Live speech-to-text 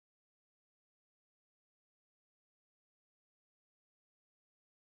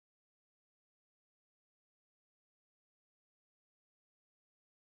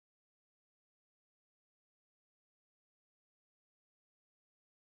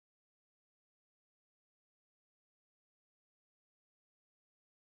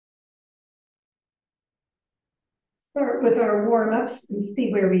Start with our warm-ups and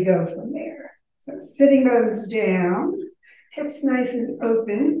see where we go from there. So sitting bones down, hips nice and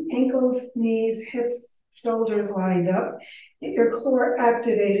open, ankles, knees, hips, shoulders lined up. Get your core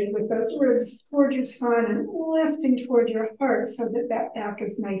activated with those ribs toward your spine and lifting toward your heart so that that back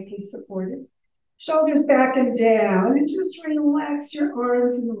is nicely supported. Shoulders back and down, and just relax your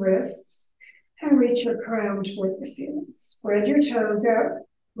arms and wrists and reach your crown toward the ceiling. Spread your toes out,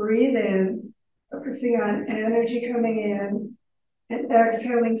 breathe in, focusing on energy coming in and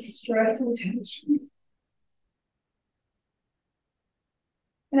exhaling stress and tension.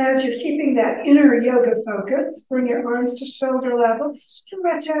 And as you're keeping that inner yoga focus, bring your arms to shoulder level,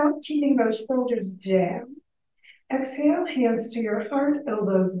 stretch out, keeping those shoulders down. Exhale, hands to your heart,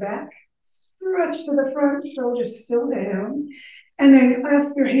 elbows back. Stretch to the front, shoulders still down. And then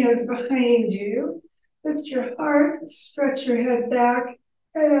clasp your hands behind you. Lift your heart, stretch your head back,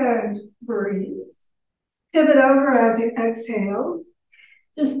 and breathe. Pivot over as you exhale.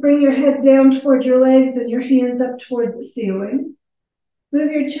 Just bring your head down toward your legs and your hands up toward the ceiling.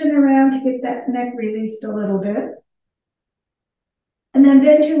 Move your chin around to get that neck released a little bit. And then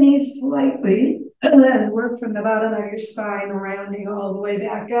bend your knees slightly and work from the bottom of your spine, rounding all the way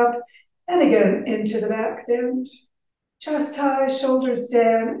back up. And again, into the back bend. Chest high, shoulders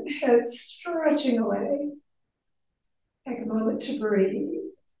down, head stretching away. Take a moment to breathe.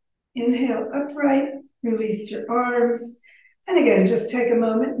 Inhale upright, release your arms. And again, just take a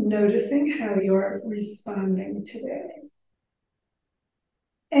moment noticing how you're responding today.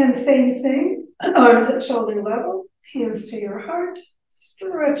 And same thing, arms at shoulder level, hands to your heart,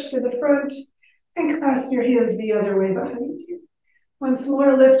 stretch to the front, and clasp your hands the other way behind you. Once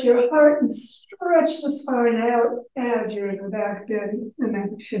more, lift your heart and stretch the spine out as you're in the back bend, and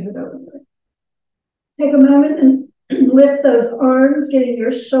then pivot over. Take a moment and lift those arms, getting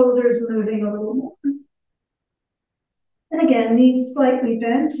your shoulders moving a little more. And again, knees slightly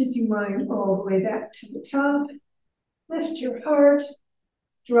bent as you wind all the way back to the top. Lift your heart.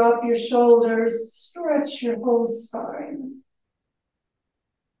 Drop your shoulders, stretch your whole spine.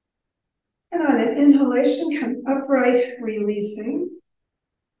 And on an inhalation, come upright, releasing.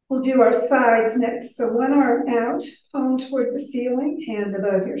 We'll do our sides next. So one arm out, palm toward the ceiling, hand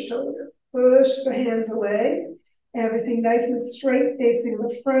above your shoulder. Push the hands away. Everything nice and straight, facing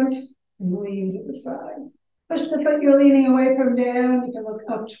the front, and lean to the side. Push the foot you're leaning away from down. You can look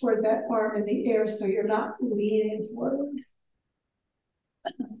up toward that arm in the air so you're not leaning forward.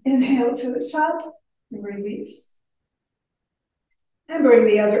 Inhale to the top and release. And bring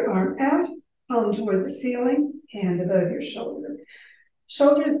the other arm out, palm toward the ceiling, hand above your shoulder.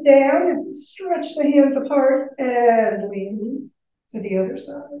 Shoulders down as you stretch the hands apart and lean to the other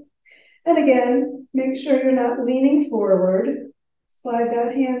side. And again, make sure you're not leaning forward. Slide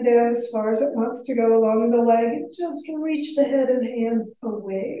that hand down as far as it wants to go along the leg. Just reach the head and hands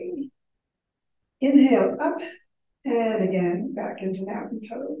away. Inhale up. And again, back into mountain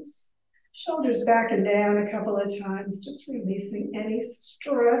pose. Shoulders back and down a couple of times, just releasing any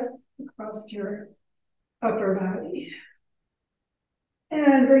stress across your upper body.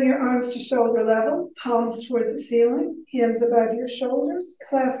 And bring your arms to shoulder level, palms toward the ceiling, hands above your shoulders,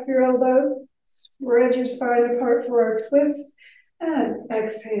 clasp your elbows, spread your spine apart for our twist, and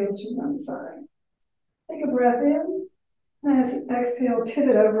exhale to one side. Take a breath in, and as you exhale,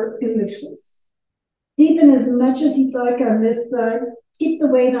 pivot over in the twist. Deepen as much as you'd like on this side. Keep the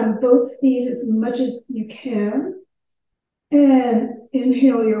weight on both feet as much as you can. And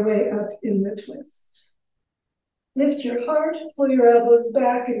inhale your way up in the twist. Lift your heart, pull your elbows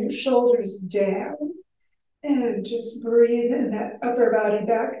back and your shoulders down. And just breathe in that upper body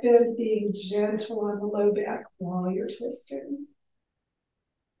back bend, being gentle on the low back while you're twisting.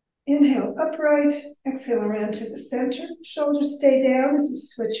 Inhale upright, exhale around to the center. Shoulders stay down as you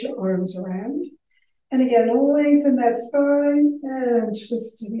switch your arms around. And again, lengthen that spine and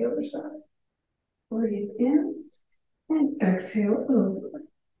twist to the other side. Breathe in and exhale over.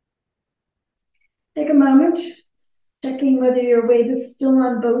 Take a moment, checking whether your weight is still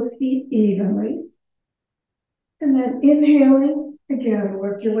on both feet evenly. And then inhaling, again,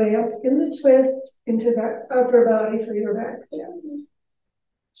 work your way up in the twist into that upper body for your back bend.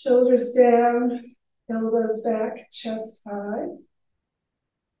 Shoulders down, elbows back, chest high.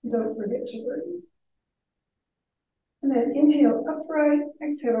 Don't forget to breathe. And then inhale upright,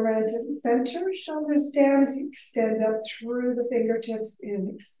 exhale around to the center, shoulders down as you extend up through the fingertips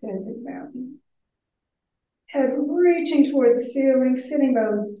in extended mountain. Head reaching toward the ceiling, sitting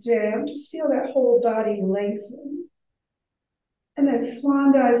bones down. Just feel that whole body lengthen. And then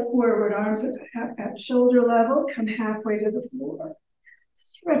swan dive forward, arms at shoulder level, come halfway to the floor.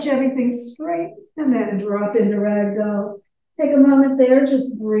 Stretch everything straight and then drop into ragdoll. Take a moment there,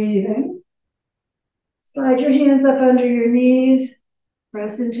 just breathing. Slide your hands up under your knees.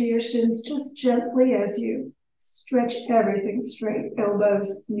 Press into your shins just gently as you stretch everything straight,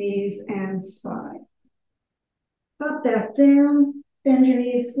 elbows, knees, and spine. Pop back down, bend your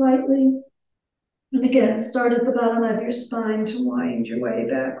knees slightly. And again, start at the bottom of your spine to wind your way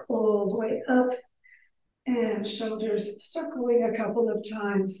back all the way up. And shoulders circling a couple of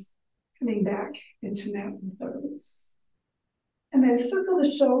times, coming back into mountain pose. And then circle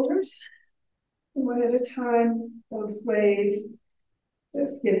the shoulders one at a time, both ways,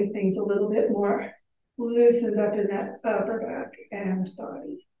 just getting things a little bit more loosened up in that upper back and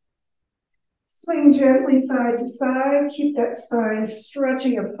body. Swing gently side to side, keep that spine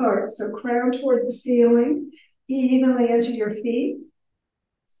stretching apart, so crown toward the ceiling, evenly into your feet,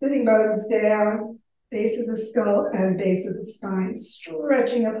 sitting bones down, base of the skull and base of the spine,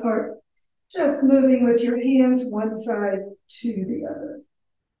 stretching apart, just moving with your hands one side to the other.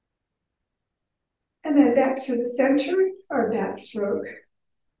 And then back to the center, our backstroke,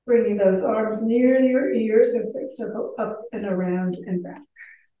 bringing those arms near your ears as they circle up and around and back.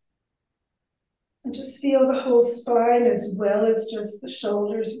 And just feel the whole spine as well as just the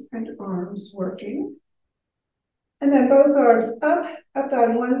shoulders and arms working. And then both arms up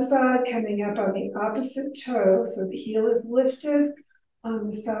on one side, coming up on the opposite toe. So the heel is lifted on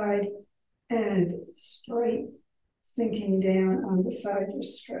the side and straight, sinking down on the side you're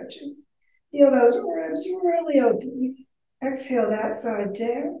stretching. Feel those ribs really open. Exhale that side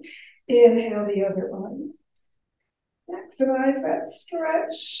down. Inhale the other arm. Maximize that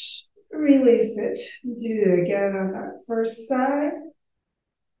stretch. Release it. Do it again on that first side.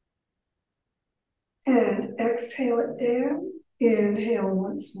 And exhale it down. Inhale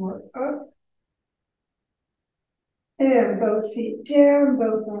once more up. And both feet down,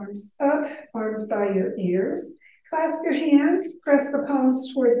 both arms up, arms by your ears. Clasp your hands, press the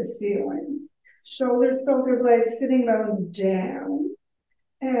palms toward the ceiling. Shoulder blades, sitting bones down.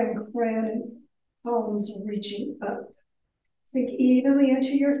 And crown and palms reaching up. Sink evenly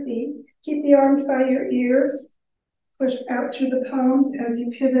into your feet. Keep the arms by your ears. Push out through the palms as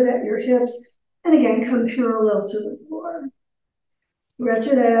you pivot at your hips. And again, come parallel to the floor. Stretch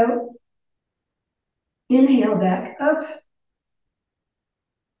it out. Inhale back up.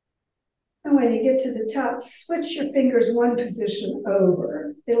 And when you get to the top, switch your fingers one position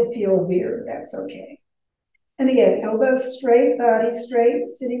over. It'll feel weird, that's okay. And again, elbows straight, body straight,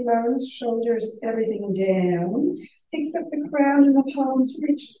 sitting bones, shoulders, everything down. Except the crown and the palms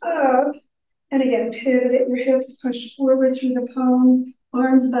reach up. And again, pivot at your hips, push forward through the palms,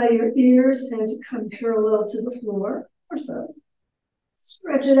 arms by your ears as you come parallel to the floor, or so.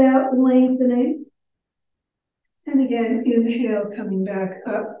 Stretch it out, lengthening. And again, inhale, coming back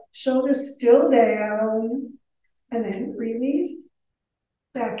up. Shoulders still down. And then release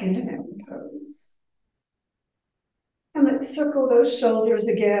back into mountain pose. And let's circle those shoulders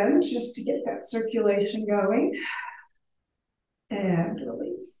again, just to get that circulation going. And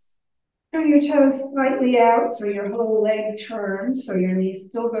release. Turn your toes slightly out so your whole leg turns, so your knee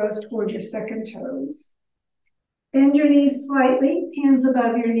still goes toward your second toes. Bend your knees slightly, hands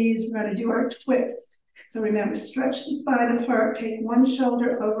above your knees. We're going to do our twist. So remember, stretch the spine apart, take one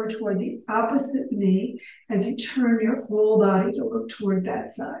shoulder over toward the opposite knee as you turn your whole body to look toward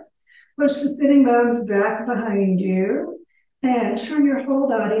that side. Push the sitting bones back behind you and turn your whole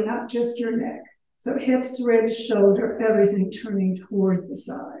body, not just your neck. So hips, ribs, shoulder, everything turning toward the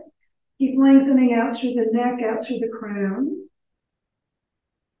side. Keep lengthening out through the neck, out through the crown.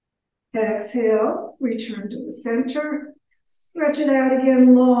 Exhale, return to the center. Stretch it out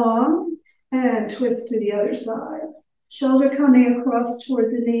again long and twist to the other side. Shoulder coming across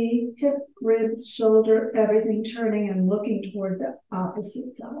toward the knee, hip, ribs, shoulder, everything turning and looking toward the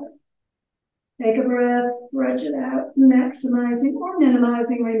opposite side. Take a breath, stretch it out, maximizing or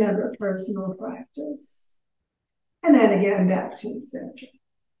minimizing, remember, personal practice. And then again, back to the center.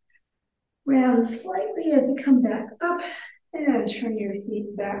 Round slightly as you come back up and turn your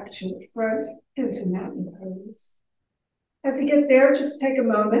feet back to the front into mountain pose. As you get there, just take a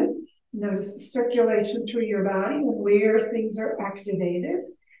moment. Notice the circulation through your body, where things are activated,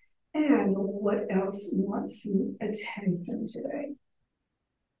 and what else wants some attention today.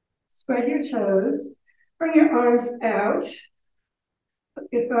 Spread your toes, bring your arms out, put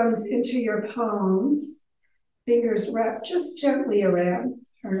your thumbs into your palms, fingers wrap just gently around.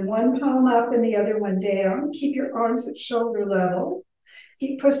 Turn one palm up and the other one down. Keep your arms at shoulder level.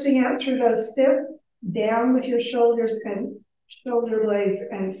 Keep pushing out through those fists, down with your shoulders and shoulder blades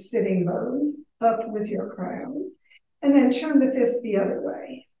and sitting bones, up with your crown. And then turn the fist the other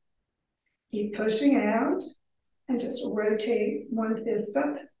way. Keep pushing out and just rotate one fist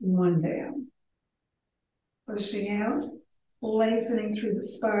up, one down. Pushing out, lengthening through the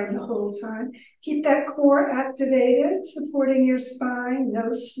spine the whole time. Keep that core activated, supporting your spine,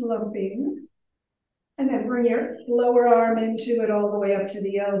 no slumping. And then bring your lower arm into it all the way up to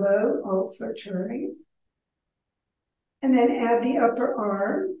the elbow, also turning. And then add the upper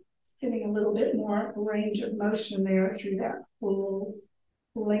arm, getting a little bit more range of motion there through that full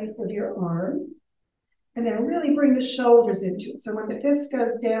length of your arm. And then really bring the shoulders into it. So when the fist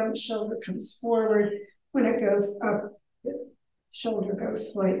goes down, the shoulder comes forward. When it goes up, the shoulder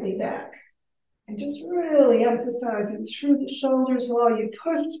goes slightly back. And just really emphasizing through the shoulders while you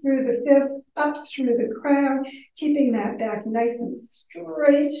push through the fist, up through the crown, keeping that back nice and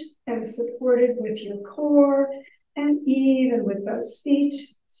straight and supported with your core and even with those feet,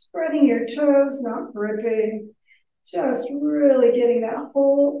 spreading your toes, not gripping, just really getting that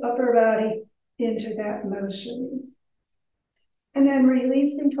whole upper body into that motion. And then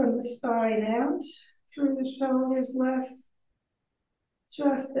releasing from the spine out through the shoulders less,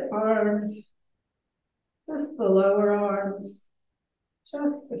 just the arms, just the lower arms,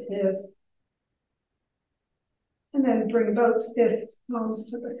 just the fist. And then bring both fist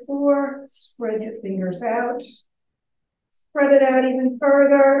palms to the floor, spread your fingers out, spread it out even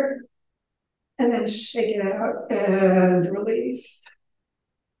further, and then shake it out and release.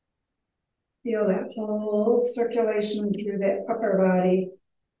 Feel that whole circulation through the upper body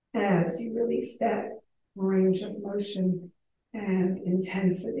as you release that range of motion and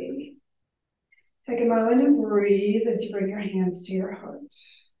intensity. Take a moment and breathe as you bring your hands to your heart.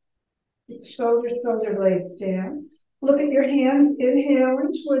 Shoulder blades down. Look at your hands,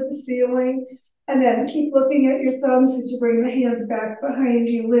 inhaling toward the ceiling, and then keep looking at your thumbs as you bring the hands back behind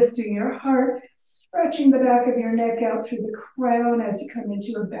you, lifting your heart, stretching the back of your neck out through the crown as you come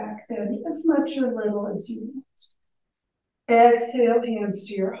into a back bend, as much or little as you want. Exhale, hands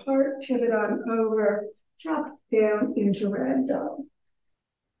to your heart, pivot on over, drop down into ragdoll.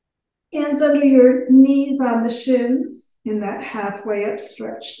 Hands under your knees on the shins in that halfway up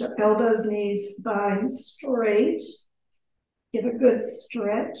stretch. So elbows, knees, spine straight. Give a good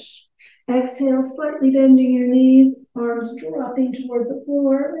stretch. Exhale, slightly bending your knees, arms dropping toward the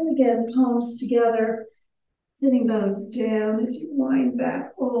floor. And again, palms together, sitting bones down as you wind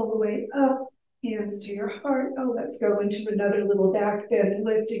back all the way up. Hands to your heart. Oh, let's go into another little back bend,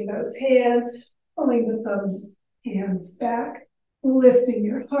 lifting those hands, pulling the thumbs, hands back. Lifting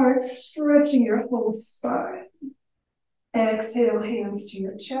your heart, stretching your whole spine. Exhale, hands to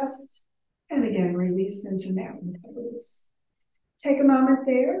your chest. And again, release into mountain pose. Take a moment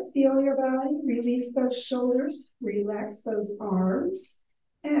there, feel your body, release those shoulders, relax those arms,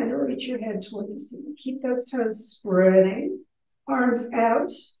 and reach your head toward the ceiling. Keep those toes spreading, arms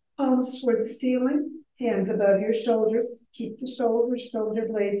out, palms toward the ceiling, hands above your shoulders. Keep the shoulder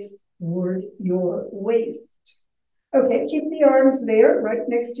blades toward your waist. Okay, keep the arms there, right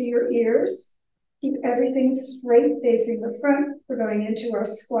next to your ears. Keep everything straight facing the front. We're going into our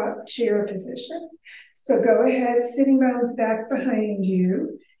squat chair position. So go ahead, sitting bones back behind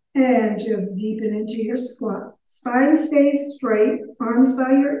you, and just deepen into your squat. Spine stays straight, arms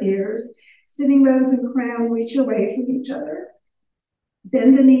by your ears. Sitting bones and crown reach away from each other.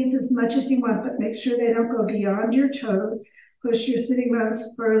 Bend the knees as much as you want, but make sure they don't go beyond your toes. Push your sitting bones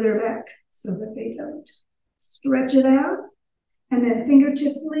further back so that they don't. Stretch it out, and then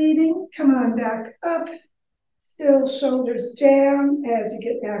fingertips leading. Come on back up. Still shoulders down as you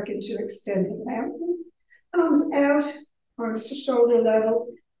get back into extended mountain. Palms out, arms to shoulder level,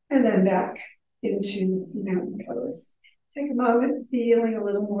 and then back into mountain pose. Take a moment, feeling a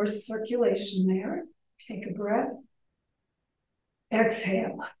little more circulation there. Take a breath.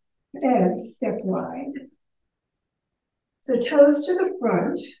 Exhale, and step wide. So toes to the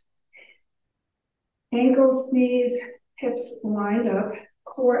front. Ankles, knees, hips lined up,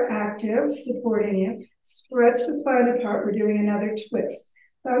 core active, supporting you. Stretch the spine apart. We're doing another twist.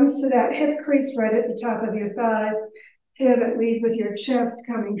 Thumbs to that hip crease right at the top of your thighs. Pivot, lead with your chest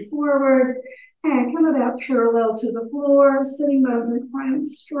coming forward. And come about parallel to the floor. Sitting bones and crown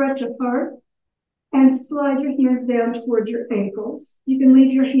stretch apart. And slide your hands down toward your ankles. You can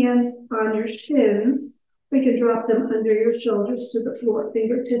leave your hands on your shins. We can drop them under your shoulders to the floor,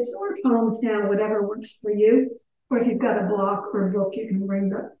 fingertips or palms down, whatever works for you. Or if you've got a block or a book, you can bring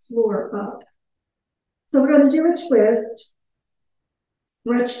the floor up. So we're going to do a twist.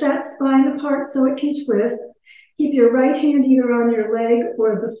 Stretch that spine apart so it can twist. Keep your right hand either on your leg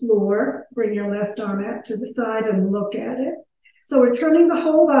or the floor. Bring your left arm out to the side and look at it. So we're turning the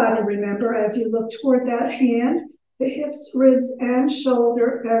whole body, remember, as you look toward that hand. The hips, ribs, and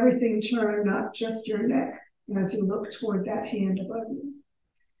shoulder, everything turn, not just your neck, as you look toward that hand above you.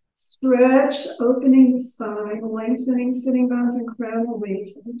 Stretch, opening the spine, lengthening sitting bones and crown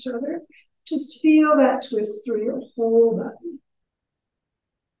away from each other. Just feel that twist through your whole body.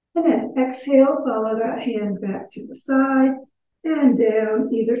 And then exhale, follow that hand back to the side and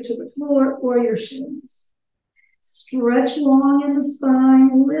down either to the floor or your shins. Stretch long in the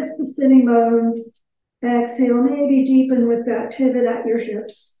spine, lift the sitting bones. Exhale, maybe deepen with that pivot at your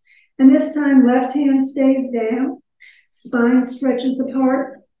hips. And this time, left hand stays down, spine stretches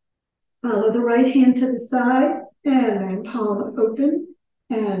apart. Follow the right hand to the side and then palm open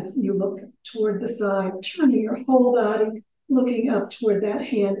as you look toward the side, turning your whole body, looking up toward that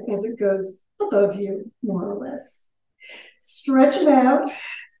hand as it goes above you, more or less. Stretch it out.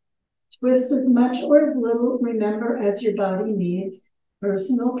 Twist as much or as little, remember, as your body needs.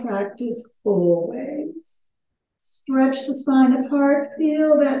 Personal practice always. Stretch the spine apart.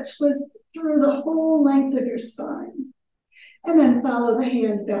 Feel that twist through the whole length of your spine. And then follow the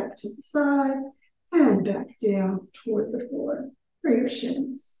hand back to the side and back down toward the floor for your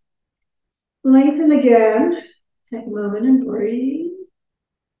shins. Lengthen again. Take a moment and breathe.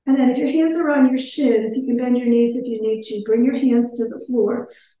 And then if your hands are on your shins, you can bend your knees if you need to. Bring your hands to the floor.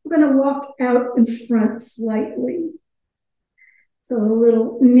 We're going to walk out in front slightly. So a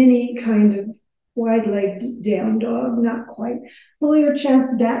little mini kind of wide-legged down dog, not quite. Pull your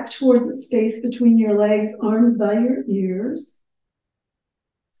chest back toward the space between your legs, arms by your ears.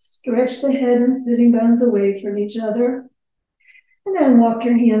 Stretch the head and sitting bones away from each other. And then walk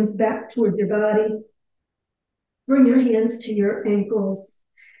your hands back toward your body. Bring your hands to your ankles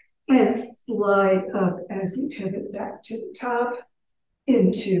and slide up as you pivot back to the top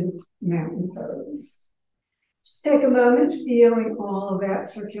into mountain pose. Just take a moment feeling all of that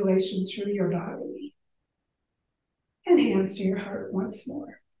circulation through your body. And hands to your heart once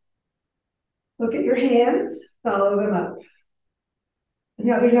more. Look at your hands, follow them up.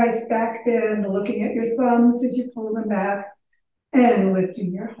 Another nice back bend, looking at your thumbs as you pull them back and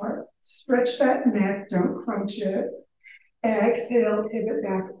lifting your heart. Stretch that neck, don't crunch it. Exhale, pivot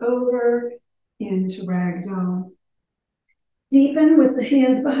back over into ragdoll. Deepen with the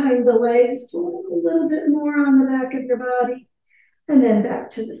hands behind the legs, pull a little bit more on the back of your body. And then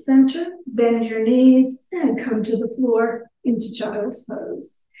back to the center, bend your knees and come to the floor into child's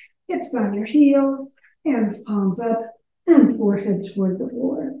pose. Hips on your heels, hands palms up and forehead toward the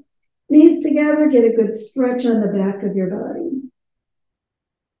floor. Knees together, get a good stretch on the back of your body.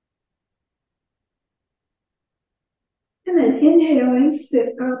 And then inhaling,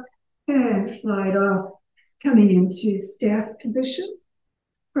 sit up and slide off, coming into staff position.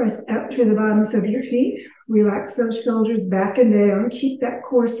 Press out through the bottoms of your feet. Relax those shoulders back and down. Keep that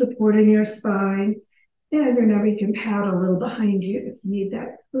core supporting your spine. And remember, you can pat a little behind you if you need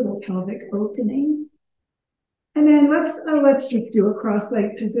that little pelvic opening. And then let's just do a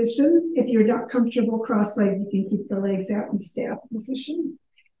cross-legged position. If you're not comfortable cross-legged, you can keep the legs out in staff position.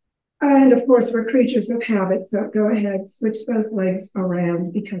 And of course, we're creatures of habit, so go ahead, switch those legs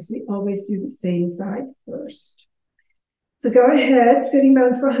around because we always do the same side first. So go ahead, sitting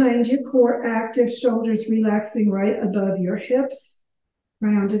bones behind you, core active, shoulders relaxing right above your hips.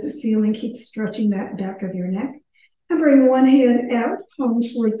 Round to the ceiling, keep stretching that back of your neck. And bring one hand out, palm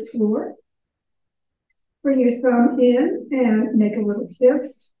toward the floor. Bring your thumb in and make a little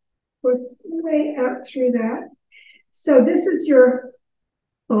fist. Push way out through that. So this is your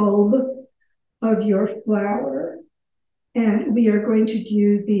bulb of your flower. And we are going to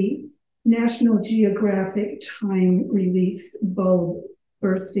do the National Geographic time release bulb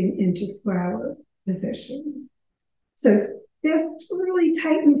bursting into flower position. So this really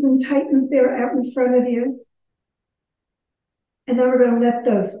tightens and tightens there out in front of you. And then we're going to let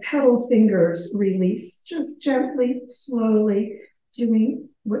those petal fingers release, just gently, slowly, doing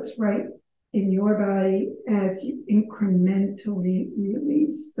what's right in your body as you incrementally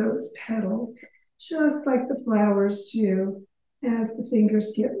release those petals, just like the flowers do. As the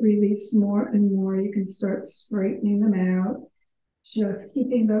fingers get released more and more, you can start straightening them out. Just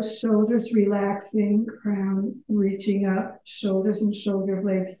keeping those shoulders relaxing, crown reaching up, shoulders and shoulder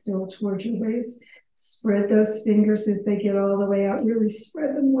blades still towards your waist. Spread those fingers as they get all the way out. Really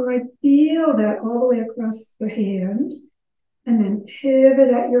spread them wide. Feel that all the way across the hand. And then pivot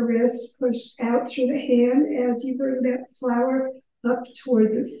at your wrist. Push out through the hand as you bring that flower up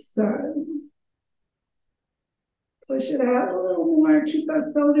toward the sun. Push it out a little more. Keep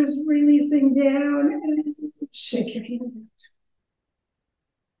those shoulders releasing down. And shake your hand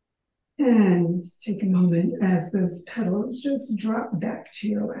out. And take a moment as those petals just drop back to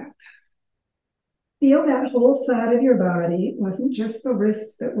your lap. Feel that whole side of your body. It wasn't just the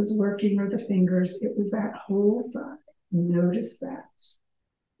wrist that was working or the fingers, it was that whole side. Notice that.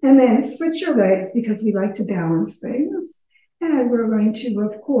 And then switch your legs because we like to balance things. And we're going to,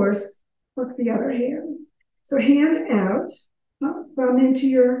 of course, work the other hand. So hand out, thumb into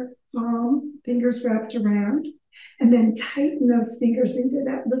your palm, fingers wrapped around, and then tighten those fingers into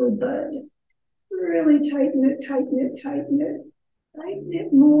that little bud. Really tighten it, tighten it, tighten it. Tighten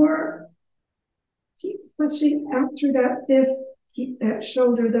it more. Keep pushing out through that fist. Keep that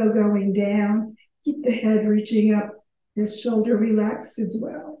shoulder, though, going down. Keep the head reaching up. This shoulder relaxed as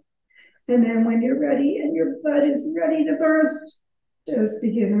well. And then when you're ready and your butt is ready to burst, just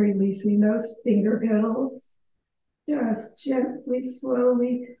begin releasing those finger petals. Just gently,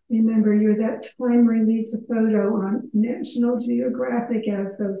 slowly. Remember, you're that time release photo on National Geographic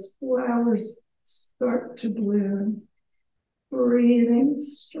as those flowers start to bloom. Breathing,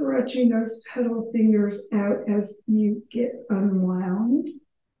 stretching those petal fingers out as you get unwound.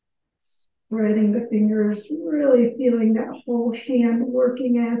 Spreading the fingers, really feeling that whole hand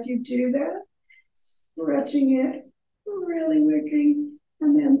working as you do that. Stretching it, really working,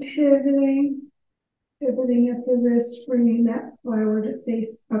 and then pivoting at the wrist, bringing that flower to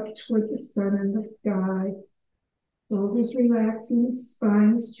face up toward the sun and the sky. Shoulders relaxing,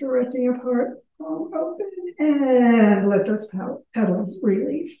 spine stretching apart, palm open, and let those petals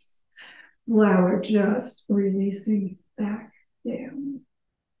release. Flower just releasing back down.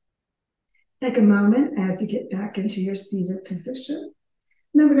 Take a moment as you get back into your seated position.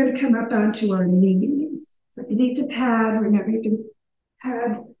 And then we're going to come up onto our knees. So if you need to pad, remember you can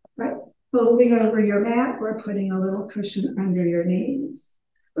pad by folding over your mat or putting a little cushion under your knees.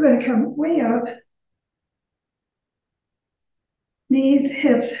 We're going to come way up. Knees,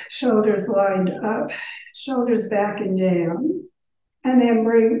 hips, shoulders lined up, shoulders back and down. And then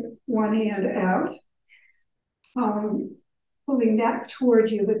bring one hand out. Pulling back toward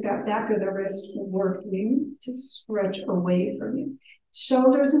you with that back of the wrist working to stretch away from you.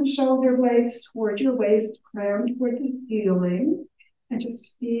 Shoulders and shoulder blades toward your waist, crown toward the ceiling. And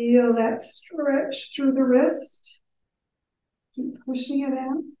just feel that stretch through the wrist. Keep pushing it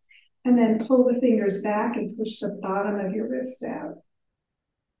out. And then pull the fingers back and push the bottom of your wrist out.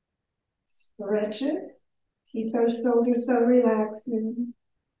 Stretch it. Keep those shoulders so relaxing.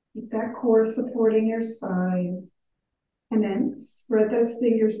 Keep that core supporting your spine. And then spread those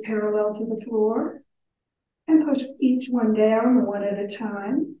fingers parallel to the floor and push each one down one at a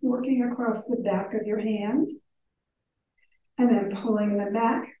time, working across the back of your hand. And then pulling them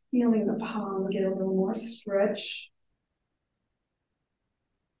back, feeling the palm get a little more stretch.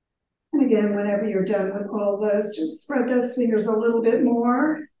 And again, whenever you're done with all those, just spread those fingers a little bit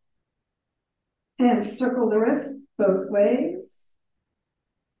more and circle the wrist both ways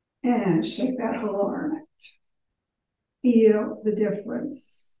and shake that whole arm out. Feel the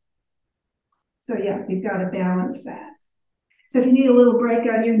difference. So yeah, you've got to balance that. So if you need a little break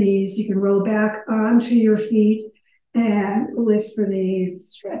on your knees, you can roll back onto your feet and lift the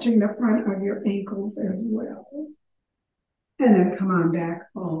knees, stretching the front of your ankles as well. And then come on back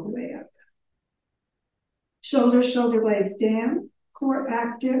all the way up. Shoulder blades down, core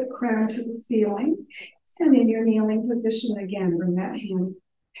active, crown to the ceiling. And in your kneeling position, again, bring that hand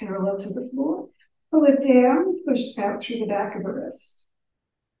parallel to the floor. Pull it down, push out through the back of the wrist.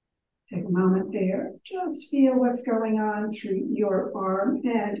 Take a moment there. Just feel what's going on through your arm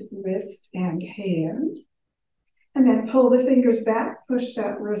and wrist and hand. And then pull the fingers back, push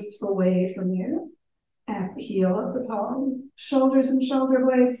that wrist away from you. At the heel of the palm. Shoulders and shoulder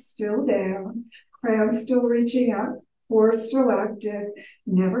blades still down. Crown still reaching up. Core still active.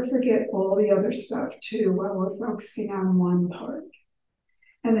 Never forget all the other stuff too while we're focusing on one part.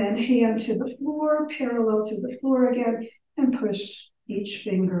 And then hand to the floor, parallel to the floor again, and push each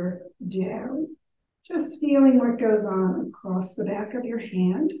finger down. Just feeling what goes on across the back of your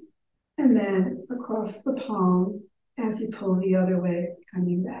hand, and then across the palm as you pull the other way,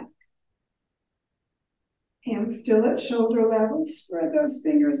 coming back. Hands still at shoulder level, spread those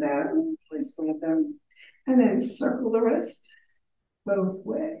fingers out, and really spread them. And then circle the wrist both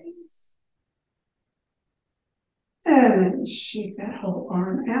ways. And then shake that whole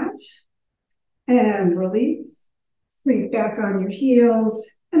arm out and release. Sink back on your heels.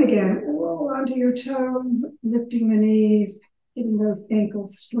 And again, roll onto your toes, lifting the knees, getting those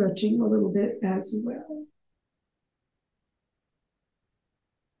ankles stretching a little bit as well.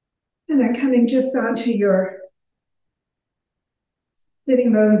 And then coming just onto your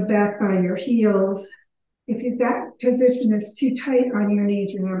sitting bones back by your heels. If that position is too tight on your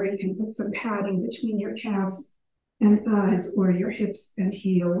knees, remember you can put some padding between your calves and thighs or your hips and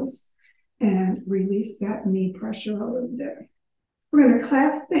heels. and release that knee pressure all over there. We're going to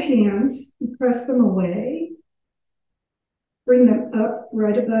clasp the hands and press them away. Bring them up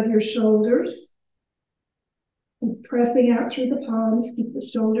right above your shoulders. And pressing out through the palms, keep the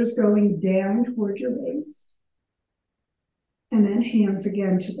shoulders going down toward your waist. And then hands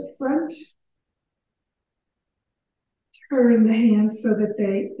again to the front. Turn the hands so that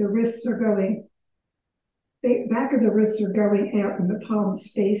the wrists are going, the back of the wrists are going out and the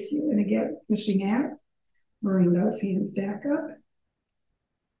palms face you. And again, pushing out. Bring those hands back up.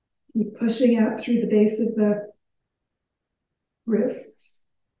 Keep pushing out through the base of the wrists.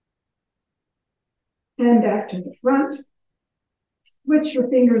 And back to the front. Switch your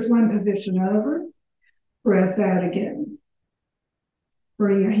fingers one position over. Press out again.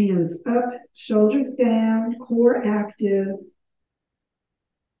 Bring your hands up, shoulders down, core active.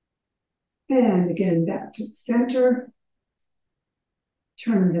 And again, back to the center.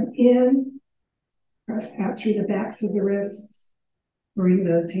 Turn them in. Press out through the backs of the wrists. Bring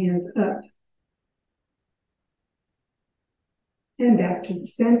those hands up. And back to the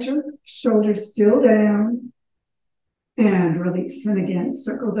center, shoulders still down, and release. And again,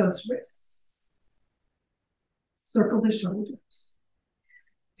 circle those wrists. Circle the shoulders.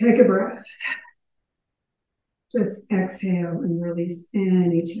 Take a breath. Just exhale and release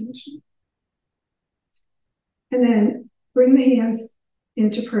any tension. And then bring the hands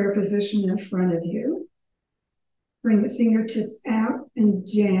into prayer position in front of you. Bring the fingertips out and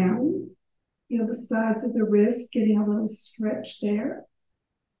down. Feel the sides of the wrist, getting a little stretch there.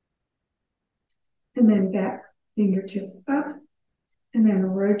 And then back, fingertips up. And then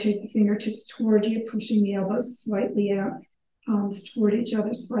rotate the fingertips toward you, pushing the elbows slightly out, palms toward each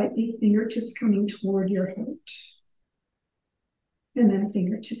other slightly, fingertips coming toward your heart. And then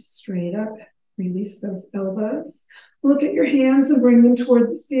fingertips straight up. Release those elbows. Look at your hands and bring them toward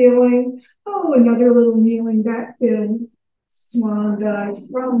the ceiling. Oh, another little kneeling back bend. Swan dive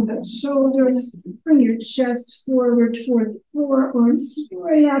from the shoulders. Bring your chest forward toward the floor, arms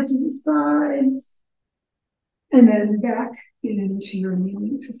straight out to the sides. And then back into your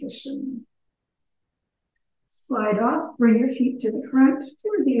kneeling position. Slide off, bring your feet to the front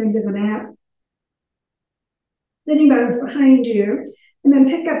toward the end of the mat. Sitting bones behind you. And then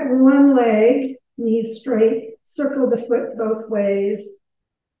pick up one leg, knees straight, circle the foot both ways.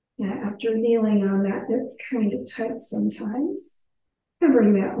 After kneeling on that, that's kind of tight sometimes. And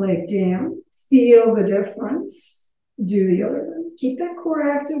bring that leg down. Feel the difference. Do the other one. Keep that core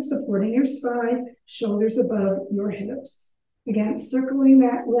active, supporting your spine, shoulders above your hips. Again, circling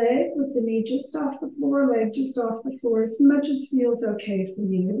that leg with the knee just off the floor, leg just off the floor, as much as feels okay for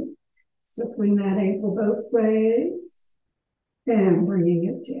you. Circling that ankle both ways. And bringing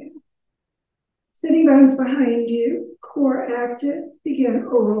it down. Sitting bones behind you, core active. Begin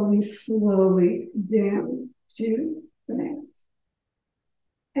rolling slowly down to the mat.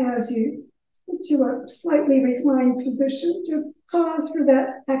 As you get to a slightly reclined position, just pause for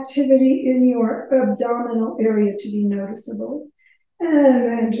that activity in your abdominal area to be noticeable.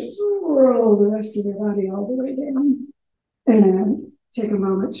 And then just roll the rest of your body all the way down. And then take a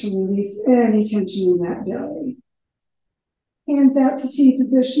moment to release any tension in that belly. Hands out to T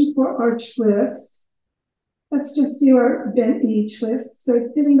position for our twist. Let's just do our bent knee twist. So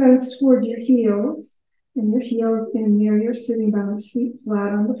sitting bones toward your heels, and your heels in near your sitting bones, feet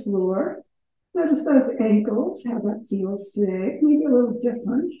flat on the floor. Notice those ankles, how that feels today. Maybe a little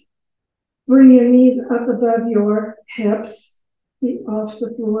different. Bring your knees up above your hips, feet off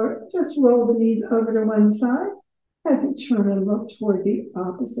the floor. Just roll the knees over to one side as you turn and look toward the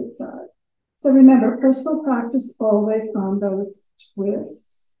opposite side. So remember, personal practice always on those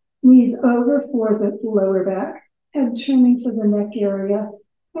twists. Knees over for the lower back, head turning for the neck area,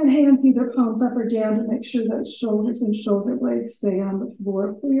 and hands either palms up or down to make sure those shoulders and shoulder blades stay on the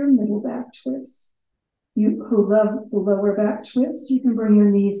floor for your middle back twist. You who love the lower back twist, you can bring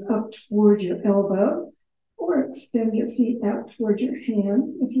your knees up toward your elbow or extend your feet out toward your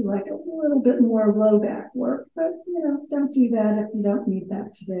hands if you like a little bit more low back work. But, don't do that if you don't need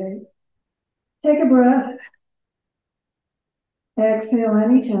that today. Take a breath. Exhale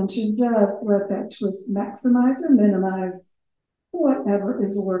any tension. Just let that twist maximize or minimize whatever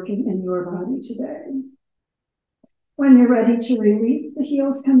is working in your body today. When you're ready to release, the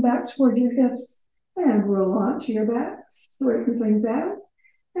heels come back toward your hips and roll onto your back. Straighten things out.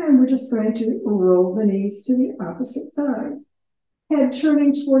 And we're just going to roll the knees to the opposite side. Head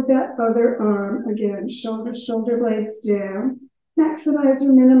turning toward that other arm. Again, shoulder blades down. Maximize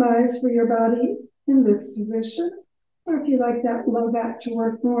or minimize for your body in this position. Or if you like that low back to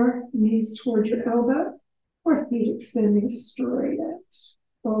work more, knees toward your elbow, or feet extending straight out.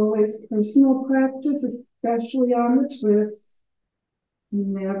 always personal practice, especially on the twists.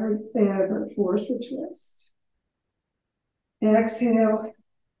 Never ever force a twist. Exhale.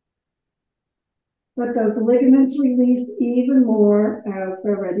 Let those ligaments release even more as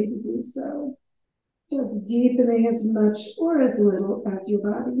they're ready to do so. Just deepening as much or as little as your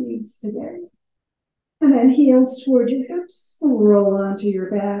body needs today. And then heels toward your hips, roll onto your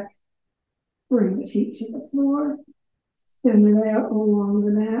back. Bring the feet to the floor. Spin them out along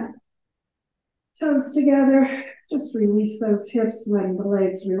the mat. Toes together. Just release those hips, letting the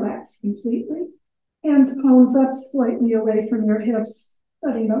legs relax completely. Hands, palms up, slightly away from your hips,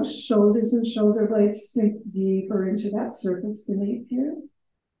 letting those shoulders and shoulder blades sink deeper into that surface beneath you.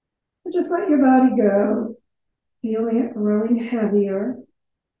 And just let your body go, feeling it growing heavier,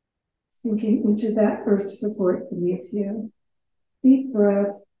 sinking into that earth support beneath you. Deep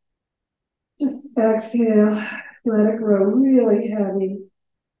breath. Just exhale, let it grow really heavy.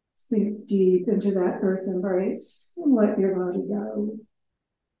 Sink deep into that earth embrace and let your body go.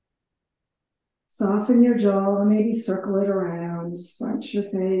 Soften your jaw, maybe circle it around, scrunch your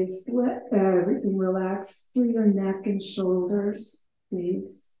face, let everything relax through your neck and shoulders,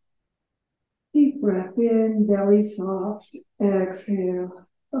 face. Deep breath in, belly soft, exhale.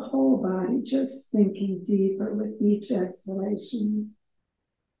 The whole body just sinking deeper with each exhalation.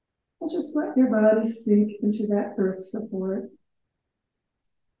 And just let your body sink into that earth support.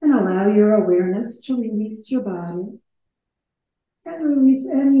 And allow your awareness to release your body and release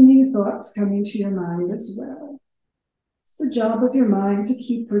any new thoughts coming to your mind as well. It's the job of your mind to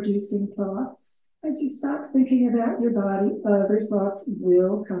keep producing thoughts. As you stop thinking about your body, other thoughts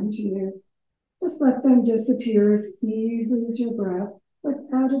will come to you. Just let them disappear as easily as your breath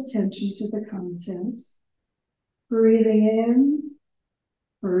without attention to the content. Breathing in,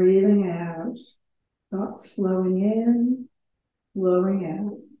 breathing out. Thoughts flowing in, flowing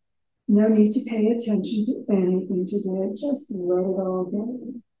out. No need to pay attention to anything today. Just let it all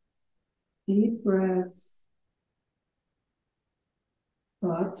go. Deep breaths.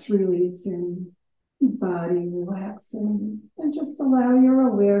 Thoughts releasing. Body relaxing. And just allow your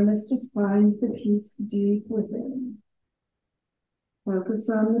awareness to find the peace deep within. Focus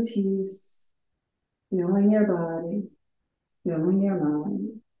on the peace. Feeling your body. Feeling your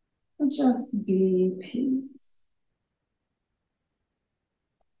mind. And just be peace.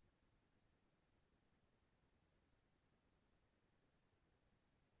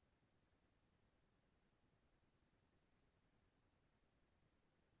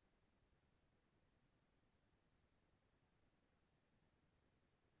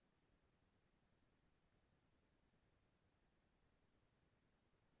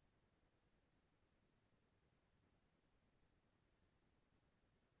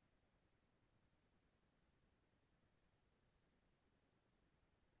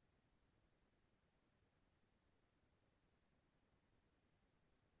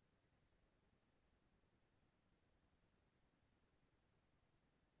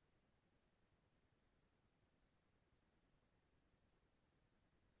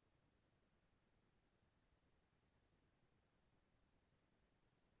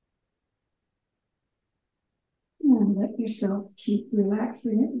 And let yourself keep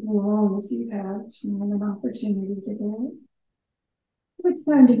relaxing as long as you have time and opportunity today. It's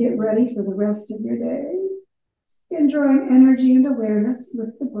time to get ready for the rest of your day. And drawing energy and awareness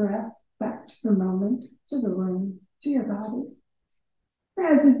with the breath back to the moment, to the room, to your body.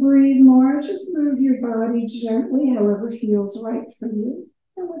 As you breathe more, just move your body gently, however feels right for you.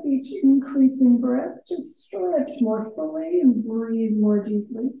 And with each increasing breath, just stretch more fully and breathe more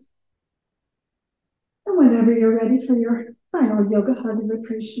deeply. And whenever you're ready for your final yoga hug of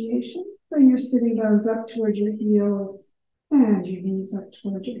appreciation, bring your sitting bones up toward your heels and your knees up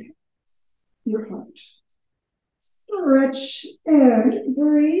toward your hips, your heart. Stretch and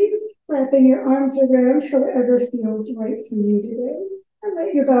breathe, wrapping your arms around however feels right for you today. And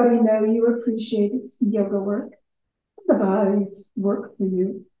let your body know you appreciate its yoga work. The body's work for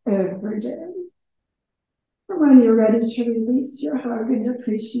you every day. And when you're ready to release your hug and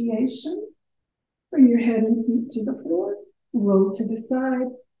appreciation, bring your head and feet to the floor, roll to the side,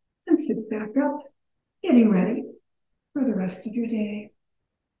 and sit back up, getting ready for the rest of your day.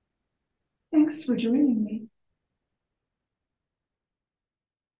 Thanks for joining me.